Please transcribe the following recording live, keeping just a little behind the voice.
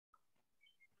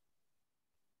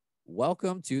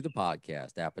Welcome to the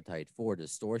podcast, Appetite for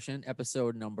Distortion,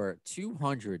 episode number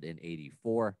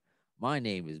 284. My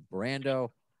name is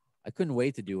Brando. I couldn't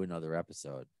wait to do another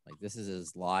episode. Like, this is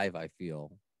as live, I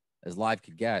feel, as live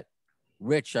could get.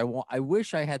 Rich, I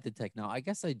wish I had the technology. I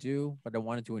guess I do, but I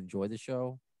wanted to enjoy the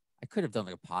show. I could have done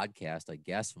like a podcast, I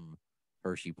guess, from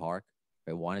Hersheypark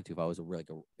if I wanted to, if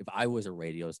I was a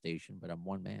radio station, but I'm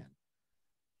one man.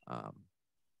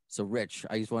 So Rich,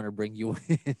 I just want to bring you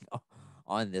in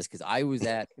on this because I was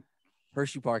at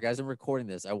Hersheypark as I'm recording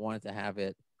this. I wanted to have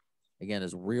it again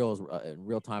as real in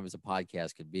real time as a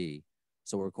podcast could be.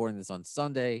 So we're recording this on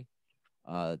Sunday.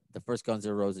 The first Guns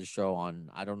N' Roses show on,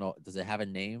 I don't know, does it have a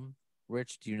name?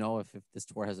 Rich, do you know if this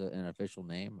tour has an official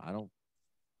name? I don't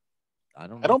I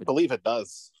don't believe it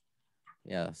does.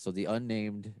 Yeah, so the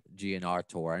unnamed GNR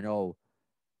tour. I know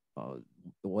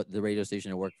what the radio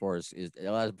station I work for is a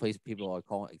lot of places people are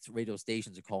calling radio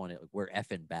stations are calling it like we're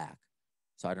effing back.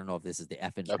 So I don't know if this is the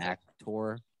effing back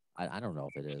tour. I don't know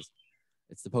if it is.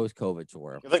 It's the post-COVID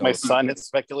tour. I think my son had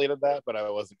speculated that, but I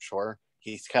wasn't sure.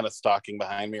 He's kind of stalking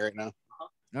behind me right now.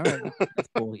 All right, that's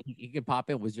cool. He can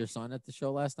pop in. Was your son at the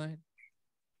show last night?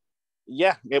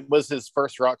 Yeah, it was his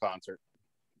first rock concert.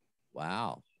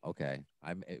 Wow. Okay,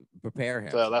 I'm prepare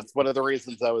him. So that's one of the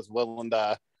reasons I was willing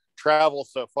to travel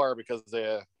so far, because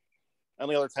the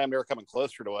only other time they were coming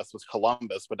closer to us was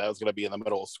Columbus, but I was going to be in the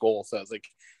middle of school, so I was like,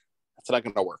 that's not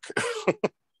going to work.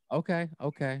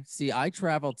 Okay. See, I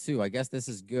travel too. I guess this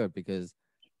is good because,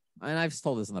 and I've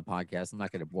told this on the podcast, I'm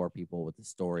not going to bore people with the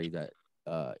story that,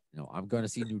 I'm going to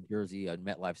see New Jersey at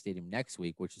MetLife Stadium next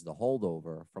week, which is the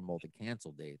holdover from all the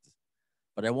canceled dates.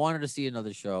 But I wanted to see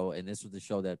another show, and this was the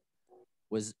show that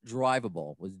was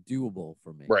drivable, was doable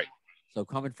for me. Right. So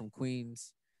coming from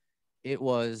Queens, it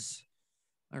was,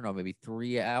 I don't know, maybe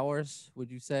 3 hours,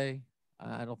 would you say?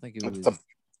 I don't think it was.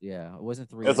 It wasn't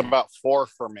 3 hours. It was about 4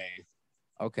 for me.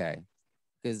 Okay.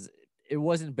 Because it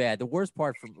wasn't bad. The worst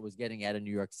part was getting out of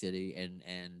New York City,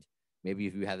 and maybe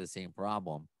if you had the same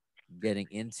problem, getting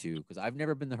into, because I've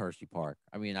never been to Hersheypark.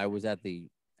 I mean, I was at the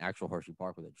actual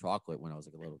Hersheypark with a chocolate when I was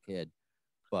like a little kid,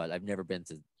 but I've never been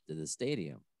to the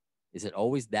stadium. Is it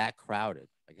always that crowded?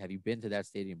 Like, have you been to that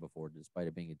stadium before, despite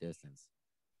it being a distance?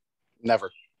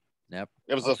 Never. It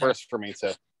was the first for me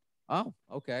too. Oh,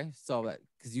 okay. So,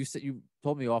 because you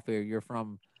told me off here, you're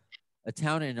from a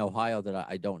town in Ohio that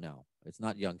I don't know. It's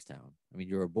not Youngstown. I mean,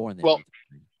 you were born there. Well,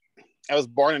 I was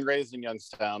born and raised in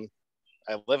Youngstown.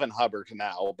 I live in Hubbard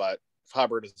now, but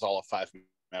Hubbard is all of 5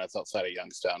 minutes outside of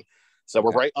Youngstown. So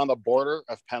we're right on the border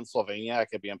of Pennsylvania. I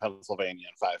could be in Pennsylvania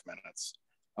in 5 minutes.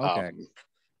 Okay.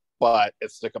 But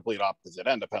it's the complete opposite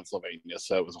end of Pennsylvania,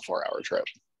 so it was a 4-hour trip.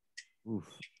 Oof.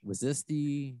 Was this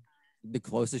the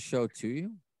closest show to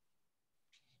you?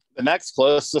 The next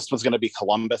closest was going to be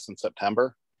Columbus in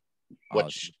September,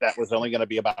 which that was only going to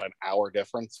be about an hour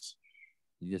difference.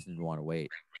 You just didn't want to wait.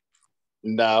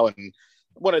 No, and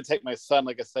I wanted to take my son,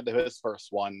 like I said, to his first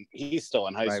one. He's still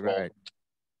in high school. Right.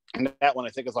 And that one, I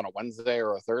think, is on a Wednesday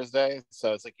or a Thursday.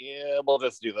 So it's like, yeah, we'll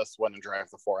just do this one and drive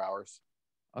the 4 hours.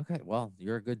 Okay, well,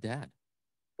 you're a good dad.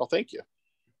 Well, thank you.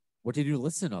 What did you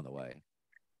listen on the way?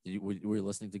 Were you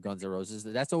listening to Guns N' Roses?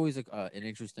 That's always an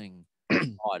interesting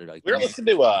thought. Like, we were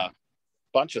listening to a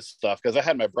bunch of stuff because I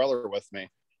had my brother with me.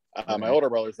 My older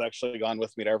brother's actually gone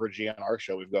with me to every GNR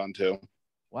show we've gone to.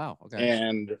 Wow. Okay.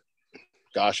 And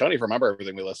gosh, I don't even remember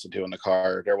everything we listened to in the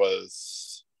car. There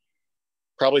was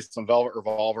probably some Velvet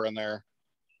Revolver in there.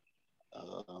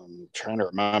 Trying to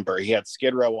remember. He had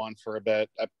Skid Row on for a bit.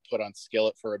 I put on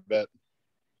Skillet for a bit.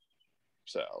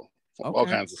 So all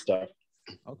kinds of stuff.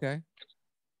 Okay.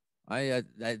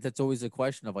 That's always a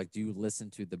question of like, do you listen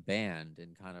to the band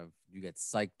and kind of you get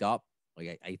psyched up?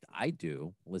 Like I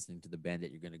do, listening to the band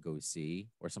that you're going to go see,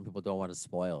 or some people don't want to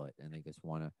spoil it and they just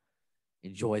want to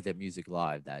enjoy the music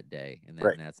live that day, and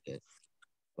that's it.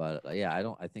 But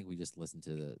I think we just listen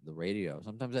to the radio.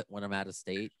 Sometimes when I'm out of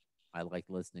state, I like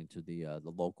listening to the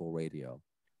local radio.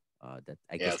 That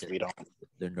I guess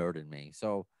they're nerding me.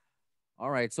 So, all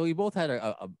right. So we both had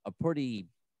a pretty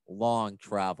long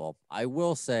travel. I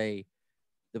will say,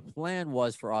 the plan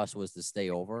was to stay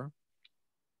over.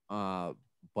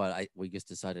 But we just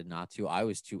decided not to. I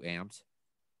was too amped,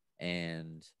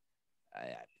 and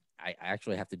I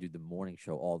actually have to do the morning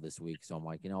show all this week. So I'm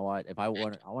like, you know what? If I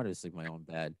wanted to sleep in my own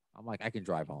bed, I'm like, I can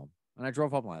drive home. And I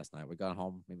drove home last night. We got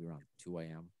home maybe around 2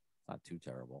 a.m. Not too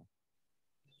terrible.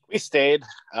 We stayed.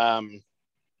 By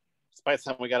the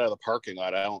time we got out of the parking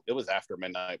lot, it was after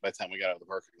midnight by the time we got out of the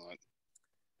parking lot.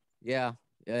 Yeah.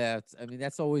 I mean,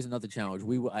 that's always another challenge.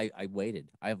 I waited.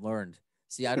 I've learned.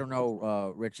 See, I don't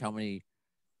know, Rich, how many.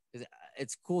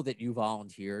 it's cool that you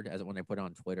volunteered as when I put it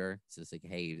on Twitter. It's just like,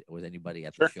 hey, was anybody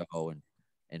at the Sure. show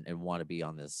and want to be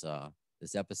on this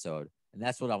this episode? And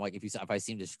that's what I'm like. If I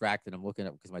seem distracted, I'm looking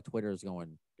up because my Twitter is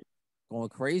going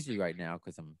crazy right now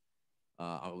because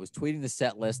I was tweeting the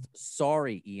set list.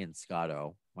 Sorry, Ian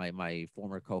Scotto, my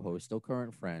former co-host, still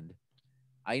current friend.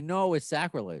 I know it's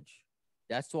sacrilege.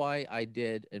 That's why I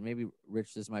did, and maybe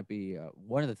Rich, this might be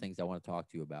one of the things I want to talk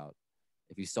to you about.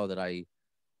 If you saw that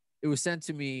it was sent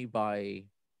to me by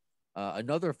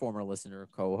another former listener,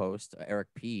 co-host Eric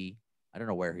P. I don't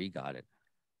know where he got it.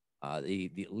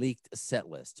 The leaked set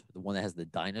list, the one that has the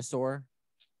dinosaur.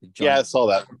 Yeah, I saw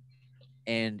that.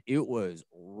 And it was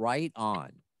right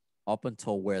on up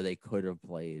until where they could have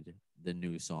played the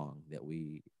new song that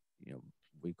we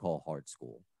call Hard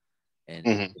School, and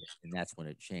and that's when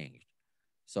it changed.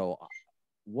 So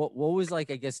what was like,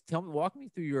 I guess, walk me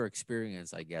through your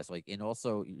experience, I guess, like, and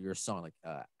also your son, like,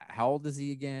 how old is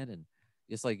he again? And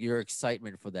just like your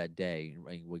excitement for that day,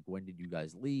 like, when did you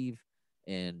guys leave?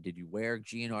 And did you wear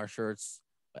GNR shirts?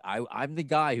 I'm the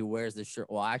guy who wears this shirt.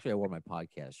 Well, actually I wore my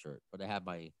podcast shirt, but I have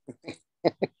my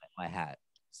hat.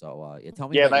 So tell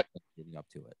me about getting up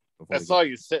to it. I saw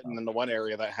you sitting in the one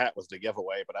area. That hat was the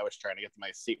giveaway, but I was trying to get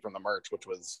my seat from the merch, which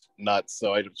was nuts.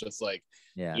 So I was just like,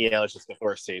 yeah, let's just get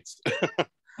our seats. Okay.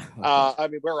 I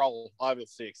mean, we're all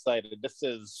obviously excited. This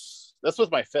was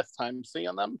my 5th time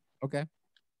seeing them. Okay.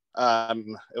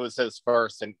 It was his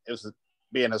first, and it was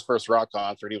being his first rock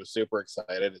concert. He was super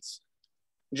excited.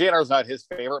 GNR's not his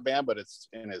favorite band, but it's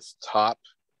in his top.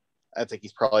 I think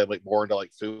he's probably like more into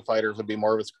like Foo Fighters would be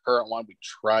more of his current one. We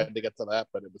tried to get to that,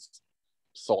 but it was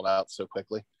sold out so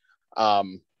quickly.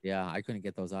 Yeah, I couldn't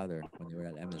get those either when they were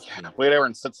at MSP. We were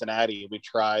in Cincinnati. We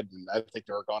tried, and I think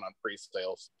they were going on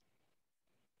pre-sales.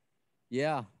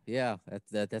 Yeah,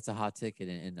 that's a hot ticket,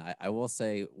 and I will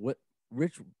say, what,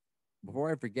 Rich,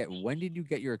 before I forget, when did you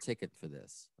get your ticket for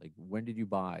this? Like, when did you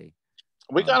buy?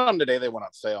 We got them today. They went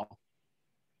on sale.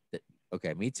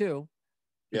 Okay, me too.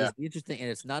 Yeah. It's interesting, and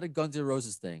it's not a Guns N'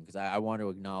 Roses thing, because I want to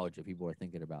acknowledge if people are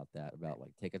thinking about that, about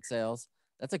like ticket sales.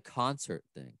 That's a concert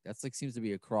thing. That's like seems to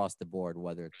be across the board,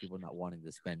 whether it's people not wanting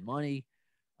to spend money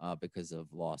because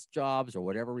of lost jobs or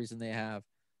whatever reason they have.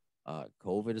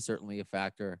 COVID is certainly a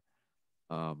factor,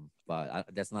 but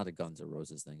that's not a Guns N'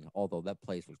 Roses thing. Although that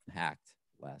place was packed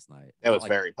last night. It was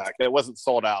very packed. It wasn't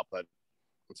sold out, but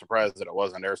I'm surprised that it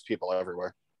wasn't. There's people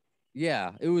everywhere.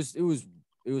 Yeah, it was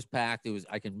packed.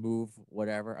 I can move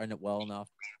whatever. I know well enough.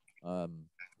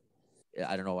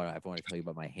 I don't know what I want to tell you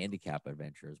about my handicap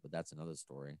adventures, but that's another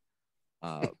story.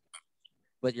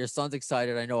 But your son's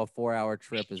excited. I know a 4-hour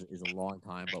trip is a long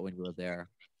time, but when you were there,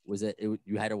 was you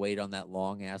had to wait on that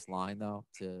long ass line though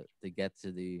to get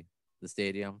to the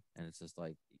stadium, and it's just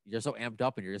like you're so amped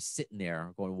up and you're just sitting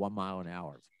there going 1 mile an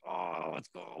hour. It's like, oh, let's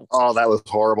go. Oh, that was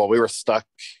horrible. We were stuck.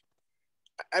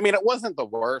 I mean, it wasn't the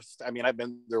worst. I mean, I've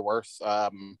been there worse.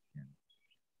 The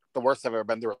worst I've ever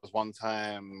been there was one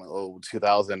time,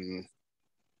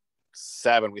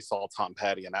 2007. We saw Tom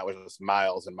Petty, and that was just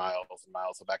miles and miles and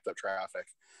miles of backed up traffic.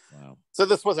 Wow. So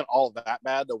this wasn't all that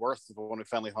bad. The worst is when we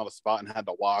finally found a spot and had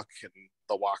to walk, and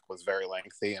the walk was very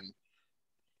lengthy, and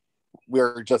we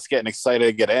were just getting excited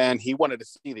to get in. He wanted to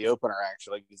see the opener,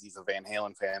 actually, because he's a Van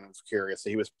Halen fan and was curious. So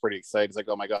he was pretty excited. He's like,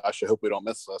 oh my gosh, I hope we don't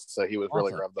miss this. So he was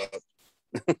really revved up.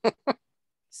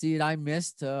 See, I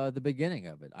missed the beginning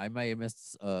of it. I may have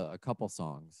missed a couple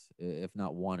songs, if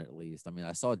not one at least. I mean,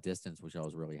 I saw Distance, which I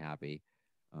was really happy.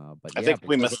 But I think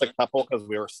we missed a couple because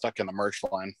we were stuck in the merch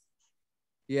line.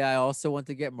 Yeah, I also went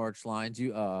to get merch lines.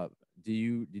 Did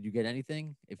you get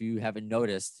anything? If you haven't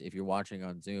noticed, if you're watching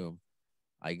on Zoom,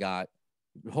 I got.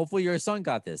 Hopefully, your son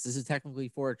got this. This is technically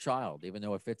for a child, even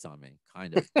though it fits on me,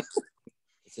 kind of. It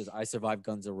says "I survived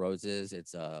Guns N' Roses."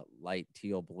 It's a light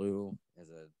teal blue. Has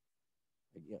a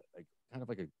kind of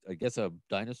like I guess a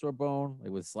dinosaur bone,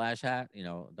 like with slash hat,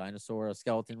 dinosaur, a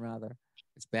skeleton rather.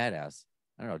 It's badass.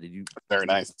 I don't know. Did you? Very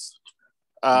nice.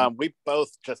 We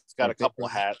both just got a couple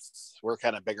of hats. We're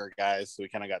kind of bigger guys, so we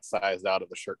kind of got sized out of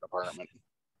the shirt department.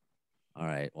 All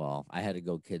right. Well, I had to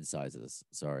go kid sizes.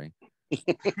 Sorry. We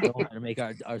had to make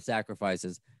our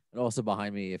sacrifices. And also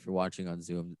behind me, if you're watching on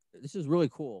Zoom, this is really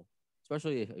cool,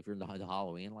 especially if you're into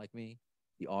Halloween like me.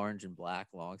 The orange and black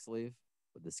long sleeve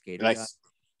with the skater. Nice. Guy.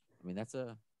 I mean, that's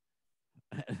a.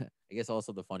 I guess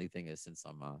also the funny thing is, since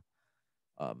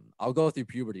I'll go through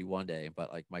puberty one day,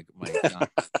 but like my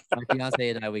fiance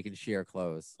and I, we can share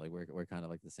clothes. Like we're kind of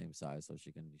like the same size, so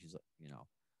she's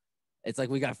it's like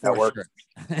we got 4 shirts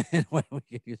and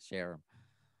we can share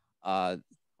them.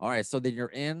 All right, so then you're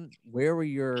in. Where were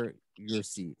your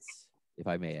seats, if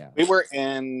I may ask? We were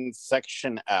in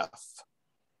section F.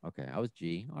 Okay, I was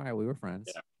G. All right, we were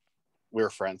friends. Yeah, we were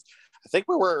friends. I think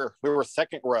we were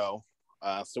second row,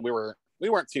 so we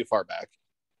weren't too far back.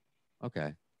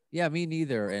 Okay. Yeah, me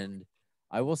neither. And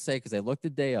I will say, because I looked the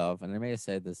day of, and I may have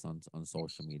said this on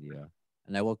social media,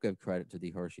 and I will give credit to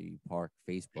the Hershey Park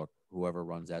Facebook, whoever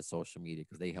runs that social media,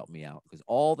 because they helped me out. Because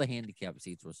all the handicap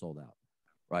seats were sold out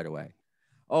right away.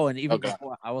 Oh, and even Okay.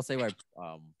 before, I will say, by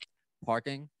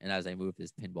parking, and as I moved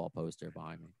this pinball poster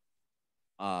behind me,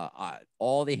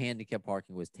 all the handicap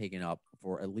parking was taken up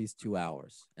for at least 2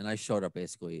 hours, and I showed up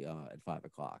basically at 5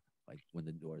 o'clock, like when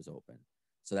the doors open.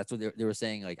 So that's what they were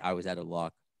saying. Like I was out of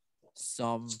luck.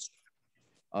 Some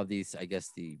of these, I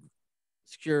guess, the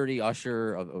security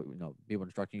usher of people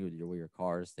instructing you with your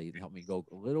cars, they helped me go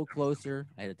a little closer.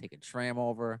 I had to take a tram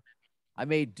over. I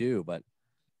made do, but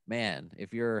man,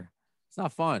 if you're it's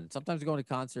not fun. Sometimes going to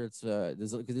concerts,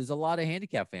 there's a lot of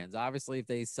handicap fans. Obviously, if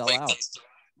they sell out,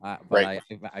 but Right.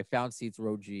 I found seats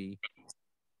row G.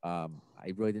 I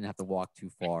really didn't have to walk too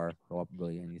far, go up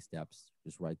really any steps,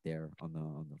 just right there on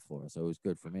the floor. So it was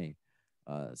good for me,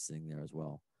 sitting there as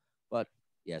well. But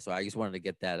yeah, so I just wanted to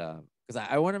get that because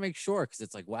I want to make sure because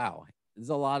it's like wow, there's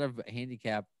a lot of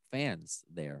handicap fans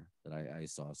there that I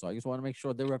saw. So I just want to make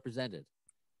sure they're represented.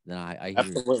 Then I hear you.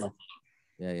 Absolutely.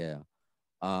 Yeah,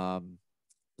 yeah.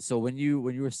 So when you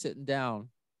were sitting down,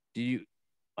 do you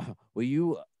were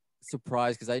you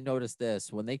surprised? Because I noticed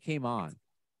this when they came on.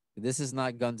 This is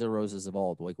not Guns N' Roses of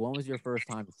old. Like, when was your first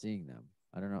time seeing them?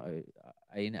 I don't know.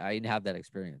 I didn't have that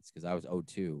experience because I was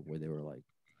 '02 where they were like,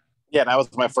 Yeah, that was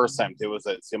my first time too. Was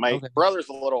it? See, my okay, brother's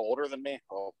a little older than me.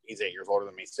 Well, he's 8 years older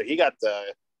than me, so he got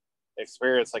the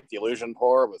experience like the Illusion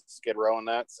Tour with Skid Row and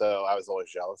that. So I was always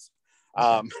jealous. okay,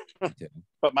 Um, me too.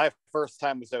 but my first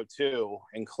time was '02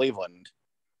 in Cleveland,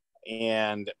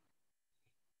 and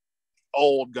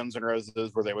old Guns N'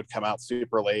 Roses where they would come out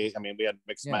super late. I mean, we had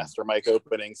Mixed Yeah, Master Mike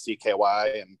opening,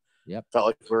 CKY, and yep. felt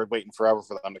like we were waiting forever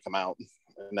for them to come out.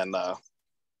 And then the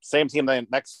same team the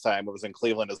next time it was in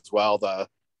Cleveland as well, the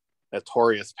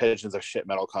notorious Pigeons of Shit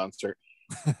Metal concert.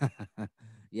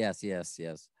 Yes, yes,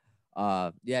 yes.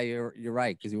 Yeah, you're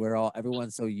right because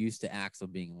everyone's so used to Axel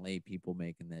being late. People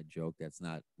making that joke that's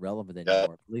not relevant Yeah.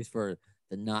 anymore. At least for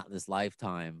the not this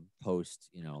lifetime post,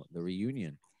 the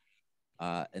reunion.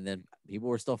 And then people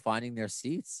were still finding their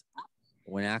seats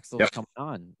when Axel's Yep. coming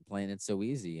on, playing it so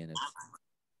easy. And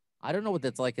I don't know what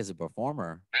that's like as a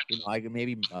performer.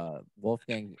 Maybe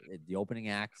Wolfgang, the opening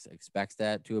act, expects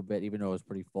that to a bit, even though it was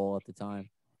pretty full at the time.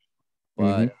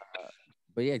 Mm-hmm.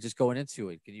 But yeah, just going into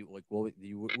it, can you like, were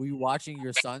you watching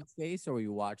your son's face or were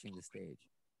you watching the stage?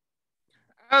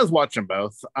 I was watching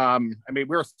both. I mean, we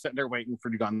were sitting there waiting for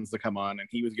the Guns to come on, and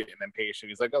he was getting impatient.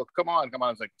 He's like, "Oh, come on, come on!"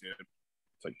 I was like, "Dude,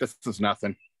 it's like this is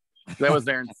nothing." That was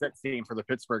there in '16 for the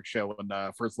Pittsburgh show and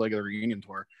the first leg of the reunion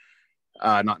tour.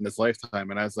 Not in this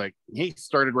lifetime. And I was like, he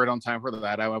started right on time for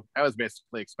that. I was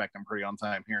basically expecting pretty on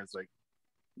time here. It's like,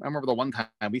 I remember the one time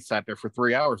we sat there for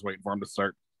 3 hours waiting for him to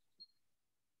start.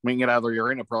 We can get out of the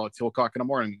arena probably 2 o'clock in the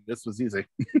morning. This was easy.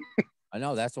 I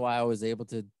know that's why I was able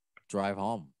to drive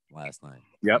home last night.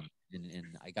 Yep.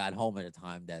 And I got home at a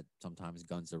time that sometimes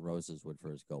Guns N' Roses would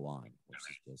first go on, which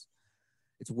is just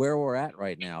it's where we're at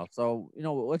right now. So,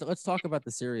 let's talk about the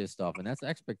serious stuff, and that's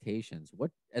expectations. What,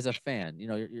 as a fan,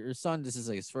 your son, this is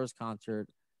like his first concert.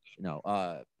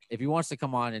 If he wants to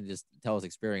come on and just tell his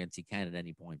experience, he can at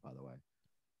any point. By the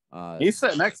way, He's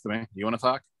sitting next to me. You want to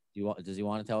talk? does he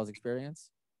want to tell his experience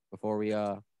before we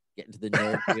get into the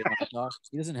nerd talk?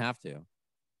 He doesn't have to.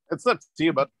 It's up to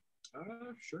you, but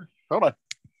sure. Hold on.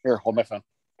 Here, hold my phone.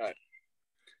 All right.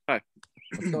 Hi.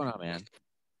 What's going on, man?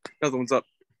 Nothing. What's up?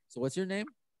 So, what's your name?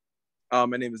 My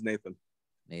name is Nathan.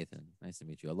 Nathan. Nice to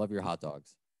meet you. I love your hot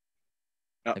dogs.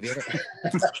 Oh. Have you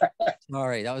ever... All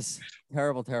right, that was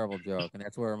terrible, terrible joke, and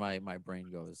that's where my brain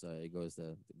goes. It goes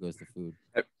to food.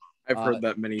 I've heard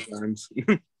that many times.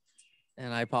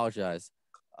 And I apologize.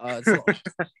 So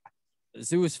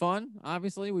it was fun.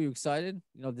 Obviously, were you excited?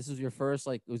 This was your first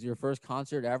was your first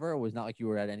concert ever. It was not like you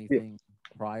were at anything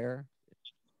prior.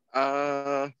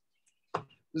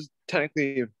 This is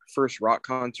technically first rock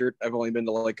concert. I've only been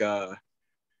to like a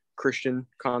Christian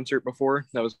concert before.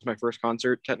 That was my first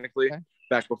concert technically,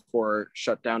 back before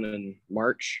shut down in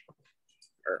March.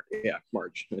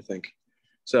 March, I think.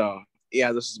 So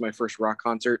yeah, this is my first rock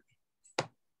concert.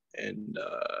 And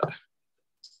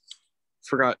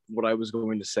forgot what I was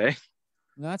going to say.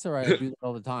 No, that's all right. I do that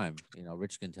all the time.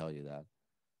 Rich can tell you that.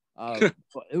 But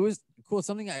it was cool.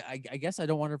 Something I guess I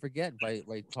don't want to forget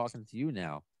by talking to you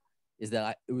now is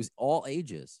that it was all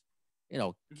ages.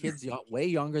 Kids way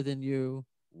younger than you,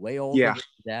 way older than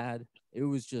dad. It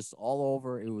was just all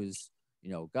over. It was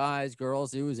guys,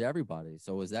 girls, it was everybody.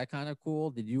 So was that kind of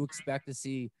cool? Did you expect to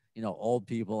see, old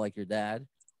people like your dad?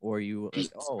 Or you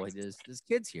like, oh, there's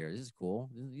kids here. This is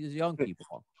cool. These young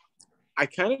people. I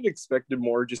kind of expected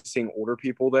more just seeing older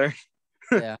people there.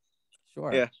 Yeah,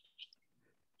 sure. Yeah.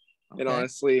 Okay. And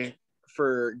honestly,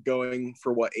 for going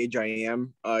for what age I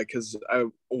am, because I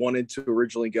wanted to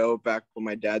originally go back when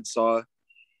my dad saw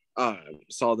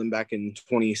them back in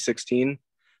 2016,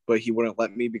 but he wouldn't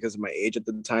let me because of my age at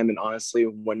the time. And honestly,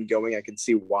 when going, I could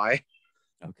see why.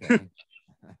 Okay.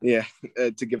 Yeah,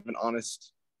 to give an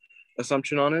honest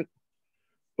assumption on it.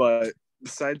 But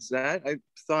besides that, I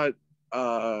thought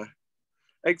I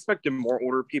expected more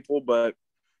older people, but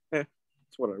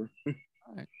it's whatever.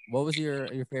 All right. What was your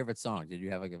favorite song? Did you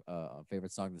have like a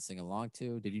favorite song to sing along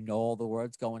to? Did you know all the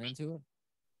words going into it,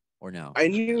 or no? I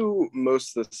knew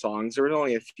most of the songs. There were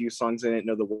only a few songs I didn't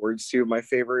know the words to. My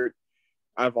favorite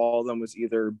out of all of them was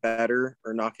either Better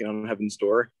or Knocking on Heaven's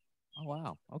Door. Oh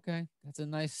wow. Okay, that's a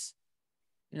nice.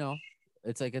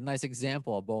 It's like a nice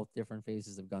example of both different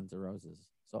phases of Guns N' Roses.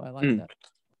 So I like that.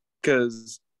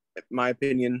 Because, in my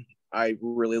opinion, I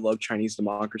really love Chinese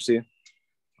Democracy.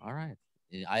 All right.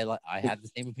 I had the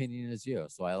same opinion as you,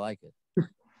 so I like it.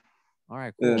 All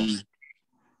right, cool.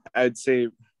 I'd say,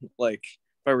 like,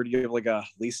 if I were to give like a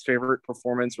least favorite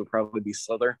performance, would probably be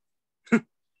Slither.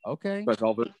 Okay. But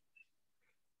all of it.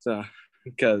 So,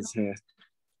 because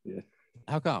yeah.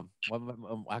 How come? How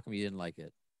come you didn't like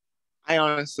it? I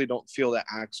honestly don't feel that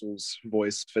Axl's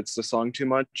voice fits the song too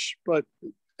much, but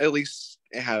at least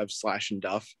it have Slash and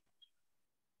Duff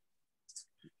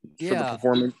for the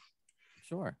performance.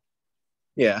 Sure.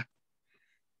 Yeah.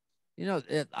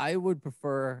 I would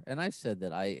prefer, and I've said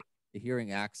that hearing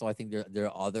Axl, I think there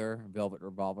are other Velvet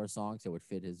Revolver songs that would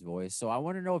fit his voice. So I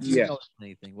want to know if you know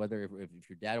anything, whether if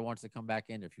your dad wants to come back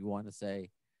in, if you want to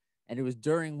say, and it was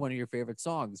during one of your favorite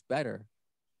songs, Better.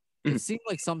 It seemed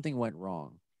like something went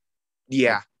wrong.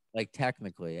 Yeah. Like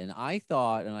technically. And I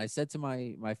thought, and I said to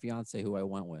my fiance who I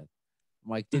went with,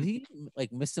 I'm like, did he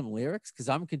like miss some lyrics? Because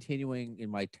I'm continuing in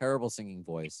my terrible singing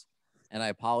voice. And I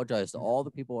apologize to all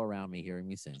the people around me hearing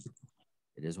me sing.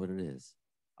 It is what it is.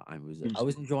 I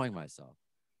was enjoying myself.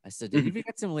 I said, did you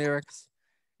forget some lyrics?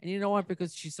 And you know what?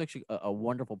 Because she's such a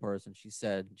wonderful person, she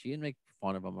said, she didn't make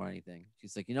fun of him or anything.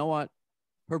 She's like, you know what?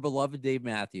 Her beloved Dave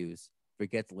Matthews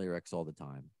forgets lyrics all the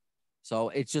time. So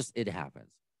it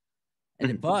happens.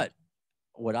 But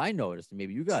what I noticed, and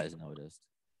maybe you guys noticed,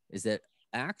 is that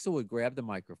Axl would grab the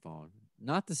microphone,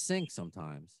 not to sing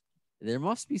sometimes. There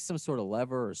must be some sort of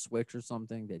lever or switch or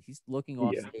something that he's looking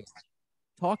off stage,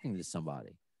 talking to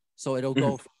somebody. So it'll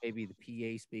go from maybe the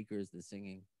PA speakers, the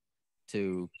singing,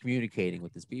 to communicating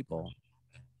with his people.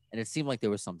 And it seemed like there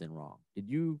was something wrong. Did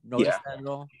you notice that at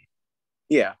all?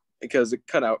 Yeah, because it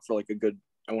cut out for like a good,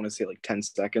 I want to say like 10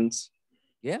 seconds.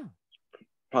 Yeah.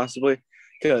 Possibly.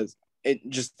 Because it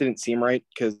just didn't seem right,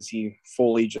 because he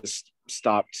fully just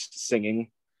stopped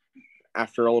singing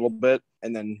after a little bit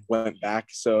and then went back.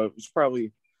 So it was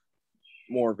probably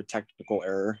more of a technical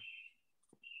error.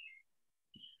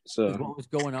 So what was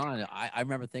going on? I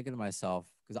remember thinking to myself,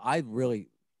 because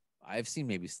I've seen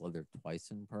maybe Slither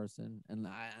twice in person, and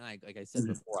I like I said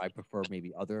before, I prefer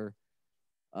maybe other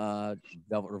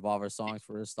Velvet Revolver songs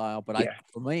for his style. But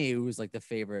for me, it was like the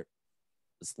favorite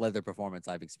Slither performance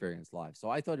I've experienced live. So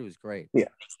I thought it was great. Yeah.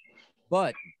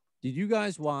 But did you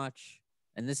guys watch?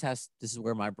 And this is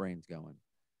where my brain's going.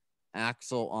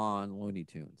 Axl on Looney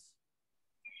Tunes.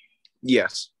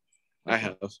 Yes, okay. I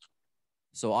have.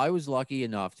 So I was lucky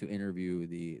enough to interview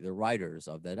the writers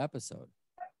of that episode.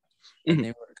 And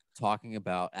they were talking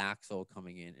about Axl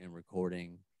coming in and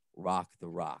recording Rock the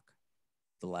Rock,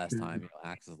 the last time,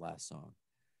 Axl's last song.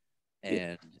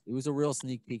 And it was a real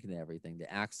sneak peek into everything. The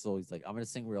Axl, he's like, I'm going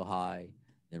to sing real high,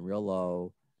 then real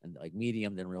low, and like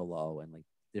medium, then real low, and like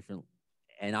different.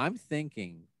 And I'm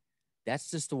thinking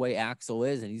that's just the way Axl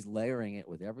is, and he's layering it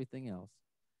with everything else.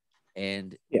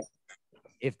 And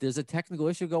if there's a technical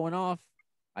issue going off,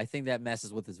 I think that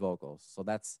messes with his vocals. So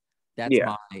that's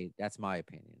my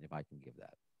opinion, if I can give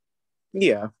that.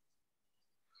 Yeah,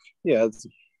 it's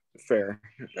fair.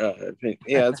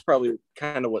 It's probably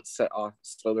kind of what set off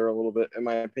Slither a little bit, in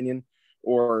my opinion.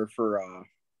 Or for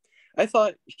I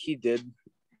thought he did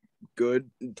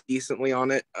decently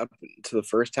on it up to the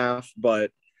first half,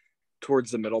 but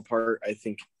towards the middle part, I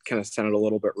think kind of sounded a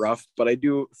little bit rough. But I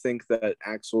do think that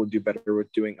Axl would do better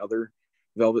with doing other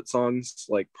Velvet songs,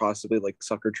 like possibly like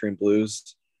Sucker Train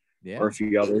Blues, or a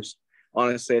few others.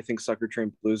 Honestly, I think Sucker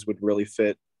Train Blues would really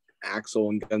fit Axl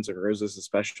and Guns N' Roses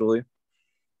especially.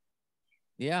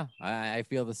 Yeah, I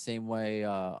feel the same way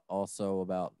also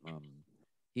about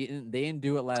they didn't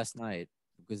do it last night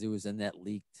because it was in that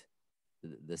leaked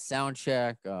the sound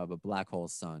check, but Black Hole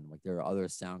Sun. Like there are other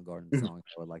Soundgarden songs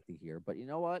I would like to hear. But you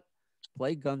know what?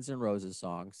 Play Guns N' Roses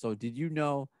songs. So did you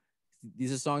know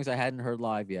these are songs I hadn't heard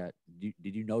live yet?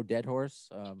 Did you know Dead Horse?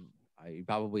 I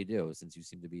probably do since you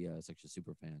seem to be such a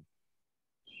super fan.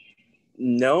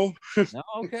 No. No,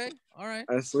 okay, all right.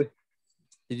 Honestly.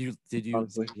 Did you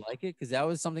like it? Because that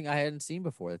was something I hadn't seen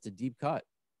before. That's a deep cut.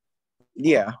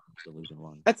 Yeah. The Luke and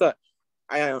One. I thought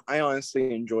I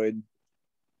honestly enjoyed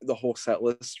the whole set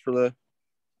list for the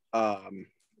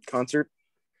concert.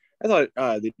 I thought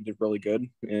they did really good,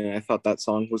 and I thought that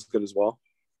song was good as well.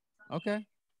 Okay.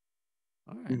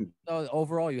 All right. Mm-hmm. So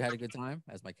overall, you had a good time.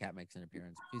 As my cat makes an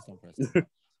appearance, please don't press it.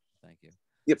 Thank you.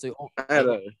 Yep. So I had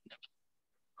a.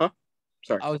 Huh?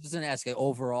 Sorry. I was just gonna ask. Like,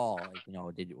 overall, like, you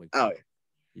know, did you? Like, oh,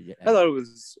 yeah. I thought it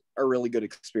was a really good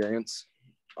experience,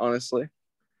 honestly.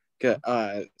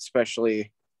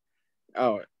 Especially,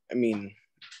 I mean,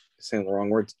 saying the wrong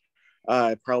words.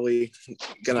 Probably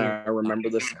gonna remember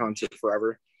this concert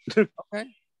forever. Okay.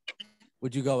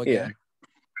 Would you go again?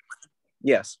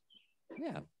 Yeah. Yes.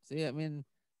 Yeah. See, I mean,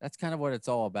 that's kind of what it's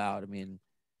all about. I mean,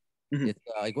 it's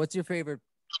like, what's your favorite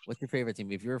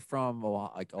team? If you're from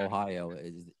Ohio,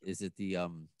 is it the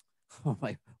Oh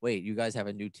my! Wait, you guys have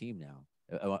a new team now.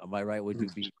 Am I right?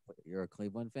 You're a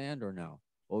Cleveland fan or no?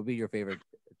 What would be your favorite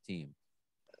team?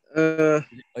 Are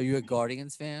you a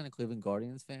Guardians fan, a Cleveland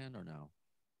Guardians fan, or no?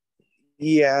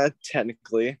 Yeah,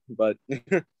 technically, but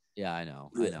yeah, I know.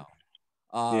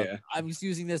 Yeah. I'm just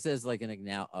using this as like an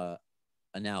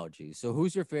analogy. So,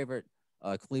 who's your favorite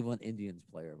Cleveland Indians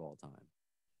player of all time?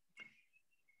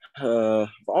 Of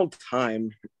all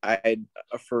time,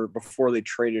 before they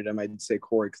traded him, I'd say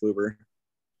Corey Kluber.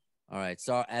 All right.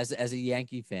 So, as a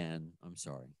Yankee fan, I'm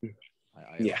sorry.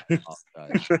 Yeah.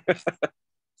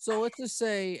 So let's just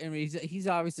say, I mean, he's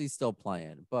obviously still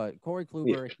playing, but Corey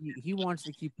Kluber, he wants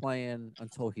to keep playing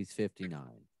until he's 59.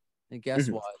 And guess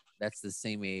what? That's the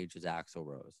same age as Axl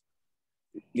Rose.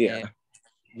 Yeah. And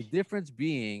the difference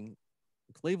being,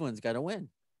 Cleveland's got to win.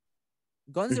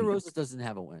 Guns N' Roses doesn't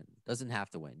have to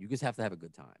win. You just have to have a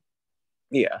good time.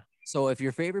 Yeah. So if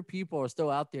your favorite people are still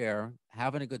out there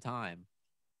having a good time,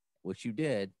 which you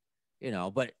did, you know,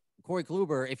 but Corey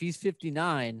Kluber, if he's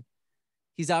 59,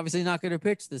 he's obviously not going to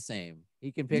pitch the same.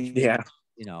 He can pitch,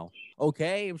 you know,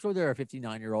 okay. I'm sure there are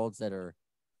 59-year-olds that are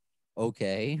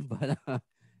okay, but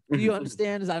do you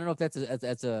understand? I don't know if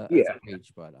that's a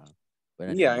age, but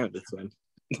anyway. Yeah, I understand.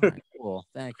 All right, cool.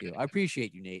 Thank you. I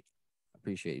appreciate you, Nate. I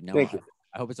appreciate you. Thank you.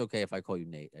 I hope it's okay if I call you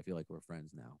Nate. I feel like we're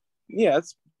friends now. Yeah,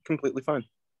 it's completely fine.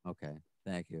 Okay.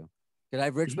 Thank you. Can I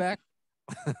have Rich back?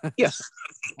 Yes.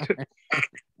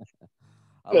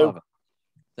 I love it.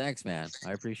 Thanks, man.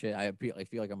 I appreciate it. I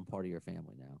feel like I'm a part of your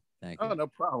family now. Thank you. Oh, no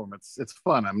problem. It's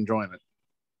fun. I'm enjoying it.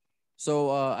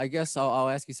 So I guess I'll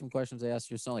ask you some questions I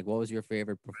asked your son. Like, what was your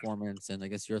favorite performance? And I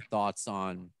guess your thoughts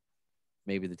on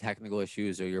maybe the technical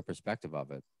issues or your perspective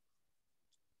of it.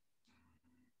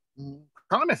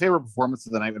 Probably my favorite performance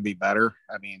of the night would be Better.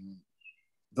 I mean,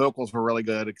 vocals were really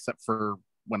good, except for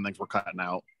when things were cutting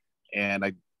out.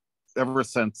 And ever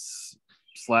since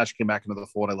Slash came back into the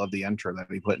fold, I love the intro that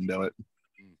he put into it.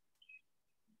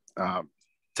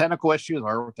 Technical issues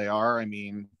are what they are. I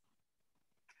mean,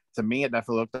 to me, it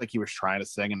definitely looked like he was trying to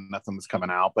sing and nothing was coming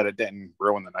out, but it didn't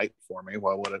ruin the night for me.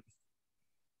 Why would it?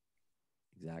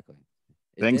 Exactly.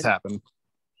 Things happen.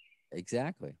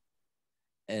 Exactly.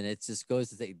 And it just goes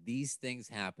to say these things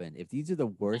happen. If these are the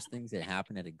worst things that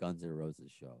happen at a Guns N'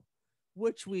 Roses show,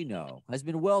 which we know has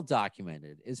been well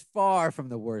documented, is far from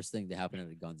the worst thing to happen at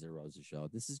a Guns N' Roses show.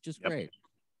 This is just great.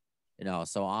 You know,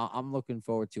 so I'm looking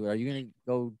forward to it. Are you going to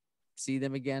go see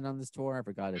them again on this tour? I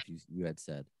forgot if you had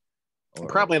said.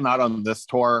 Probably not on this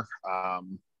tour,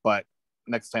 but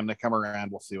next time they come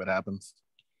around, we'll see what happens.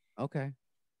 Okay.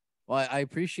 Well, I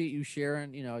appreciate you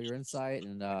sharing, you know, your insight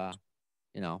and,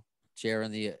 you know,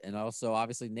 sharing and also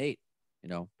obviously Nate, you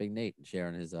know, Big Nate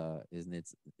sharing his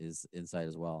insight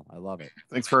as well. I love it.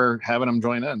 Thanks for having him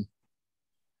join in.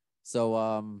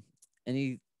 So,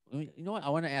 you know what? I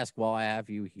want to ask while I have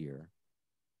you here,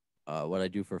 what I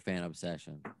do for Fan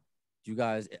Obsession. You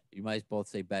might both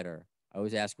say better. I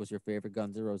always ask, what's your favorite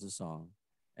Guns N' Roses song?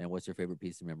 And what's your favorite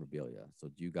piece of memorabilia? So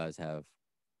do you guys have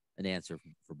an answer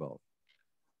for both?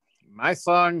 My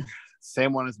song,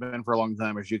 same one has been for a long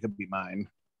time, as You Could Be Mine.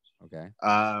 Okay.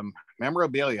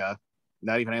 Memorabilia,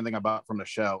 not even anything I bought from the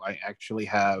show. I actually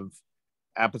have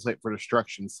Appetite for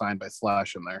Destruction signed by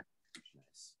Slash in there.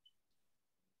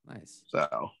 Nice.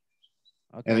 So,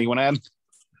 okay. Anything you want to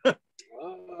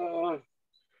add?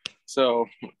 So,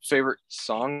 favorite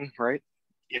song, right?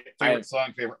 Yeah, favorite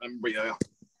song, favorite memorabilia.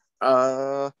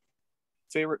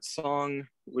 favorite song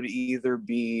would either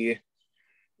be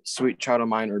Sweet Child of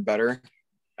Mine or Better.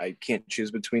 I can't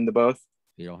choose between the both.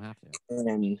 You don't have to.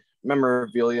 And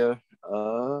memorabilia,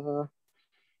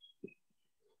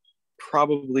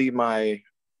 probably my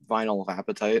vinyl of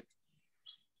Appetite.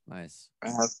 Nice. I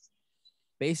have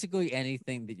basically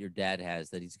anything that your dad has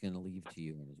that he's going to leave to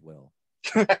you in his will.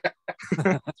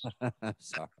 I'm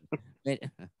sorry.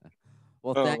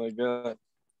 Well, my God.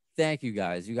 Thank you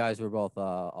guys. You guys were both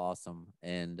awesome.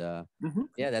 And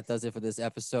yeah, that does it for this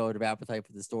episode of Appetite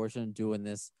for Distortion, doing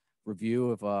this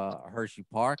review of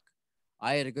Hersheypark.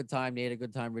 I had a good time. Nate had a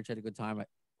good time. Rich had a good time.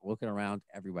 Looking around,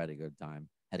 everybody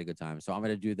had a good time. So I'm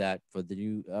going to do that for the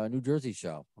New Jersey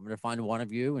show. I'm going to find one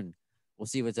of you, and we'll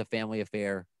see if it's a family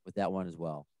affair with that one as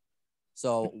well.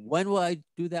 So when will I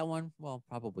do that one? Well,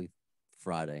 probably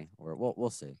Friday, or we'll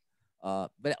see.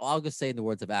 But I'll just say in the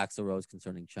words of Axl Rose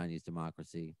concerning Chinese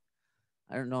democracy,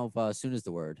 I don't know if soon is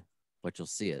the word, but you'll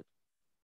see it.